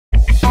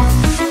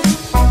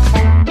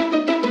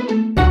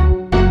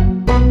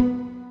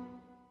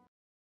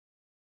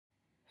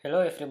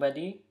Hello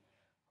everybody,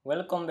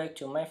 welcome back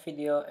to my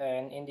video,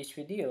 and in this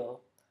video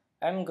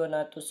I'm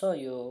gonna to show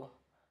you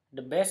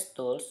the best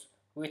tools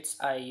which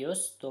I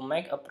use to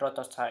make a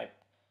prototype.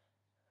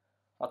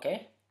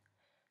 Okay,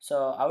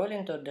 so I will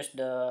introduce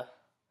the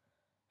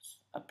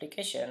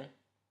application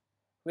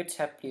which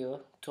help you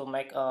to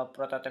make a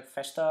prototype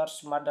faster,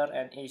 smarter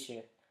and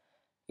easier.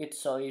 It's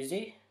so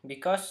easy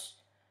because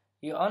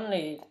you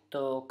only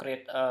to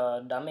create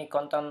a dummy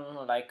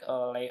content like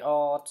a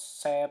layout,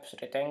 shapes,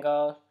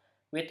 rectangle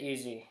with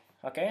easy.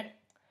 Okay.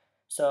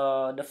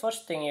 So the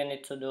first thing you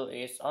need to do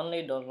is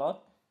only download,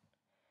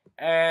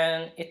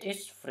 and it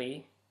is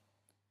free.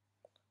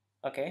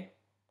 Okay,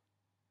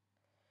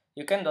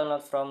 you can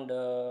download from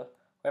the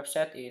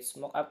website. It's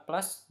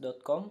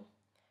mockplus.com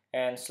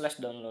and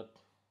 /download.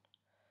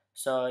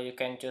 So you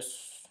can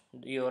choose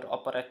your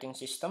operating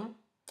system.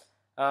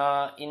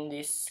 In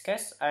this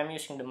case I'm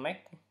using the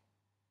Mac,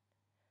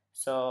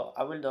 so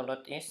I will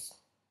download this.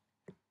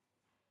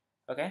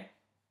 Okay.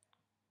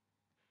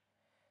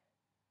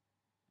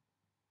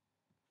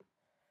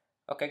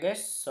 Okay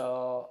guys,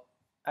 so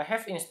I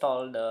have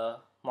installed the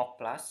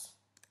Mockplus.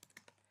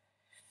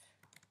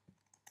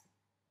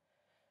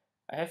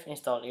 I have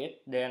installed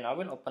it, then I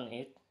will open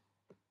it.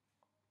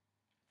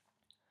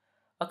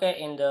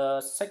 Okay, in the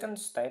second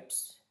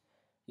steps,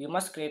 you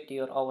must create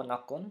your own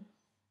account.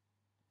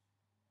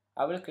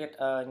 I will create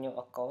a new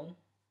account.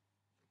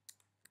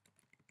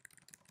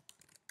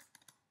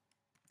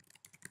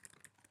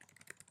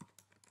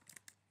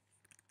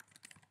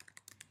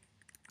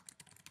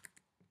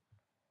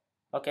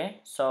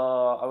 Okay,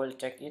 so I will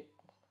check it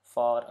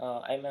for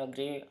I'm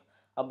agree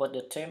about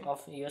the term of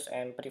use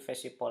and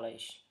privacy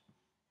policy.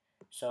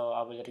 So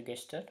I will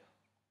register.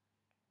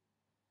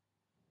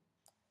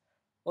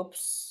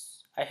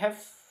 Oops, I have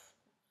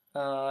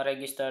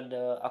registered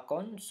the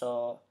account,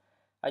 so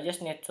I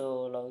just need to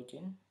log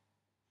in.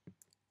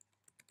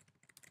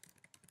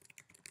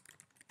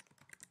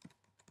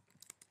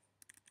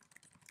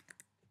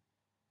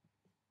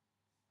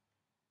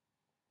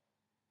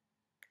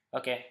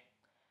 Okay,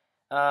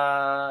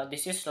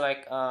 this is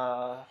like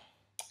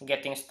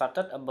getting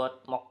started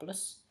about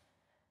Mockplus.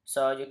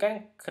 So you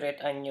can create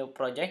a new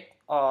project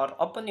or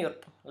open your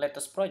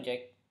latest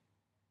project,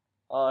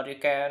 or you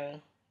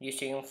can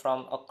using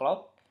from a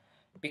cloud.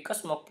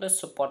 Because Mockplus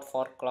support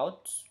for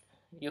clouds,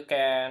 you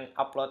can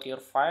upload your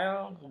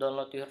file,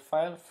 download your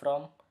file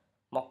from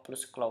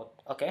Mockplus cloud.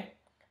 Okay,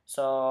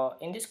 so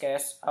in this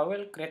case I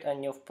will create a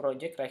new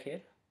project right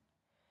here.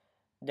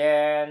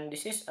 Then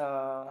this is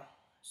a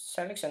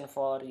selection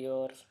for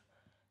your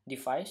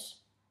device.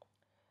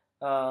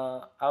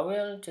 I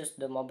will choose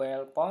the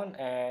mobile phone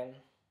and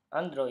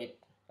Android.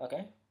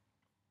 Okay.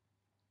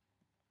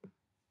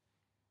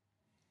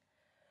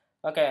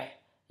 Okay,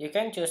 you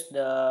can choose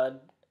the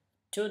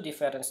two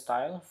different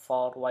style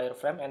for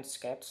wireframe and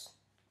sketch.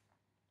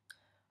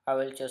 I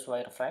will choose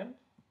wireframe,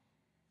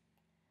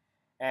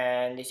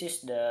 and this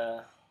is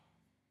the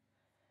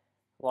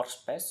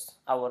workspace,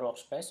 our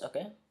workspace.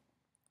 Okay,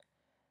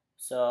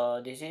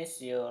 so this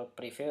is your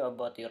preview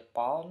about your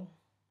phone,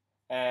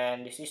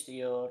 and this is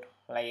your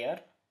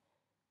layer.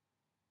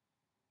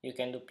 You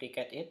can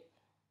duplicate it.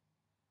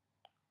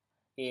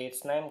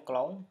 It's name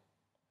clone.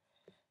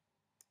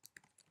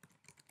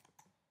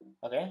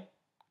 Okay,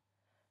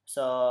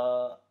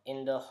 so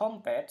in the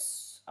home page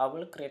I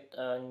will create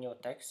a new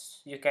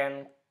text. You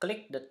can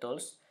click the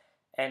tools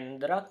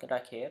and drag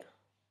right here.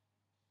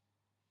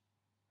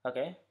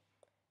 Okay,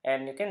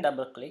 and you can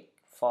double click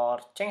for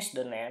change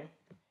the name.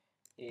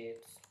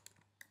 It's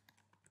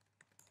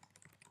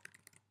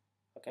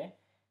okay,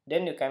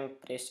 then you can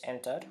press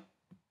enter.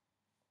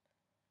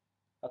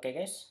 Okay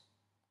guys,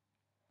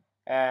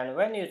 and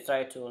when you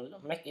try to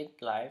make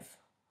it live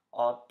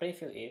or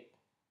preview it,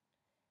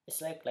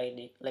 it's like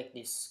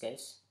this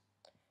guys.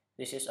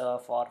 This is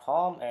for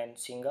home and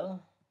single.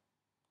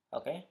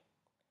 Okay,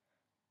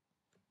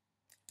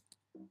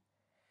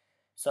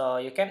 so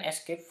you can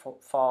escape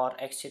for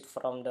exit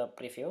from the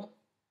preview,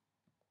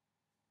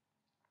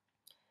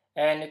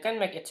 and you can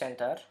make it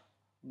center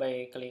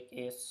by click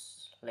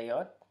its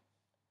layout.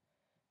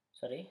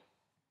 Sorry.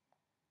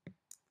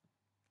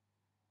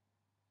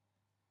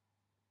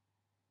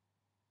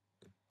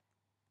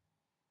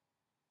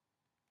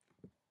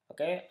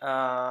 Okay,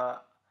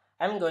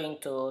 I'm going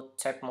to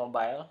tap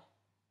mobile.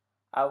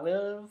 I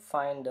will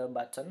find the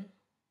button.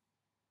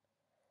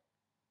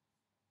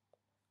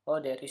 Oh,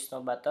 there is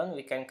no button.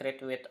 We can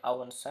create with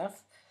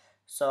ourselves.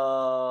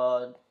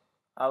 So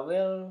I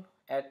will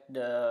add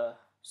the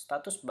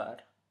status bar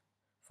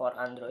for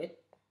Android.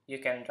 You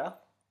can drag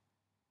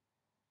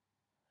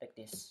like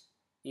this.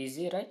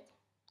 Easy, right?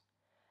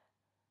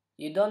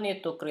 You don't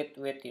need to create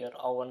with your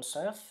own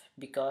self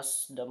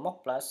because the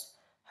Mockplus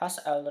has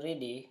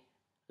already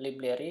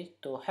library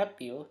to help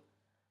you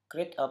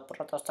create a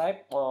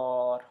prototype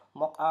or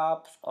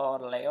mockups or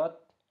layout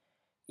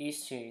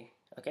easy,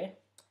 okay,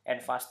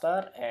 and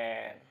faster,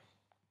 and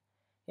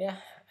yeah,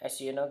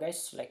 as you know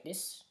guys, like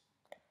this.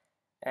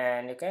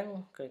 And you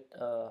can create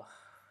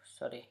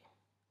sorry,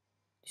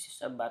 this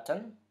is a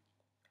button.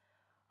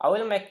 I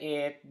will make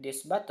it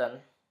this button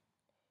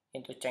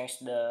to change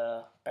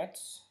the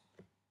pets.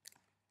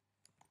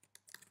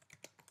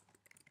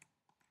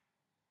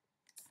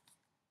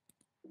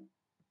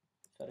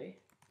 Sorry.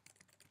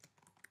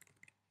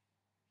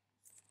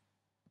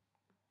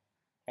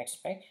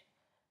 Next page.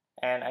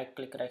 And I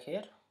click right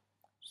here.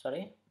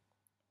 Sorry.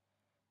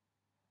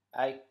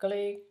 I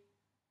click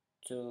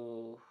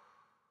to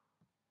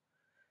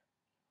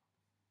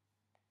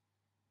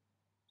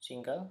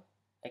single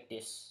like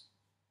this.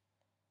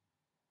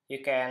 You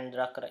can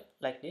drag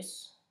like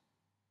this.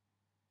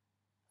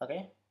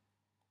 Okay.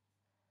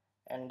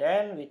 And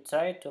then we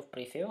try to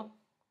preview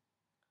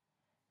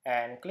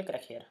and click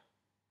right here.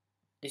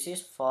 This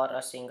is for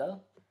a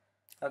single.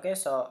 Okay,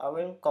 so I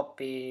will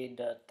copy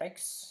the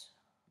text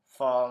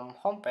from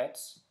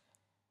homepage,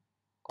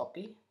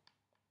 copy,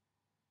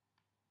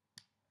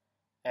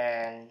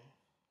 and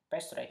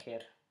paste right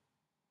here.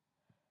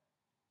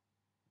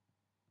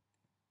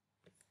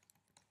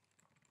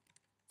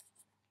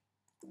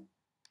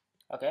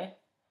 Okay,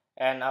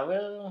 and I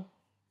will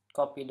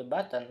copy the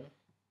button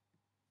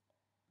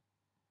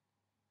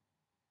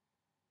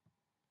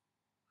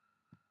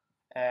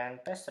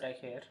and paste right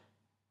here.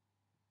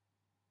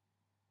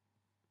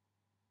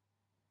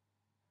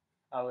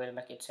 I will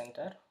make it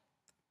center.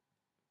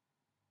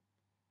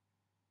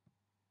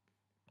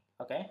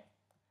 Okay,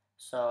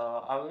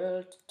 so I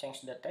will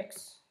change the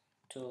text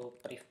to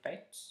brief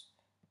page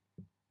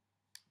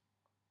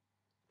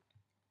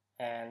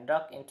and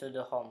drag into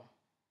the home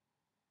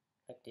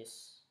like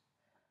this.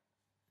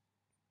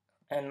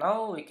 And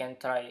now we can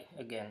try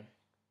again.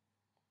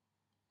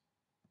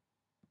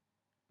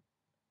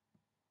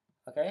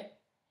 Okay,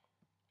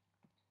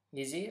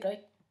 easy,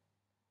 right?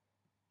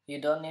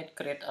 You don't need to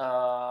create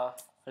a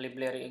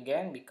library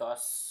again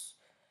because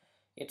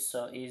it's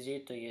so easy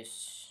to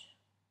use.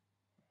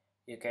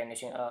 You can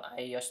using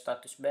iOS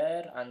status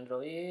bar,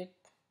 Android,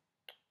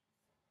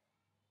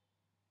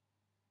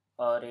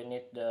 or you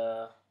need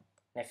the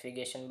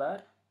navigation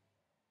bar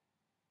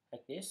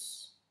like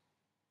this.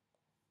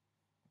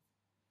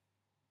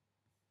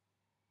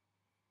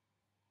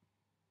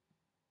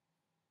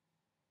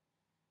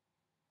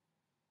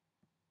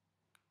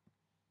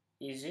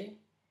 Easy.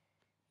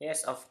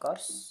 Yes, of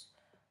course.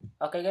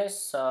 Okay guys,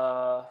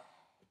 so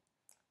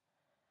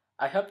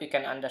I hope you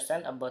can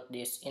understand about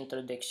this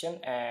introduction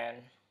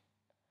and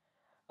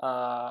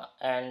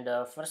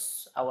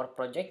first our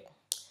project,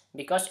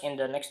 because in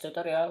the next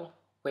tutorial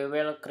we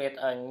will create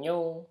a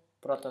new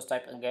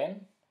prototype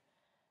again,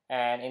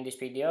 and in this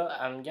video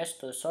I'm just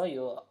to show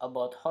you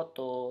about how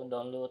to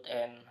download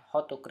and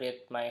how to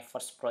create my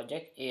first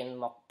project in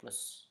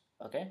Mockplus.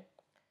 Okay,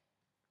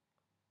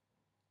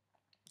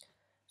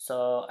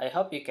 so I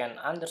hope you can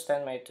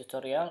understand my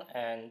tutorial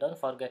and don't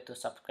forget to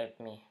subscribe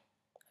me.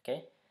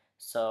 Okay,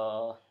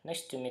 so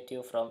nice to meet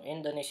you from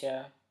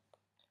Indonesia,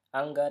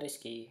 Angga.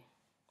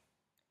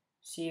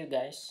 See you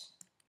guys.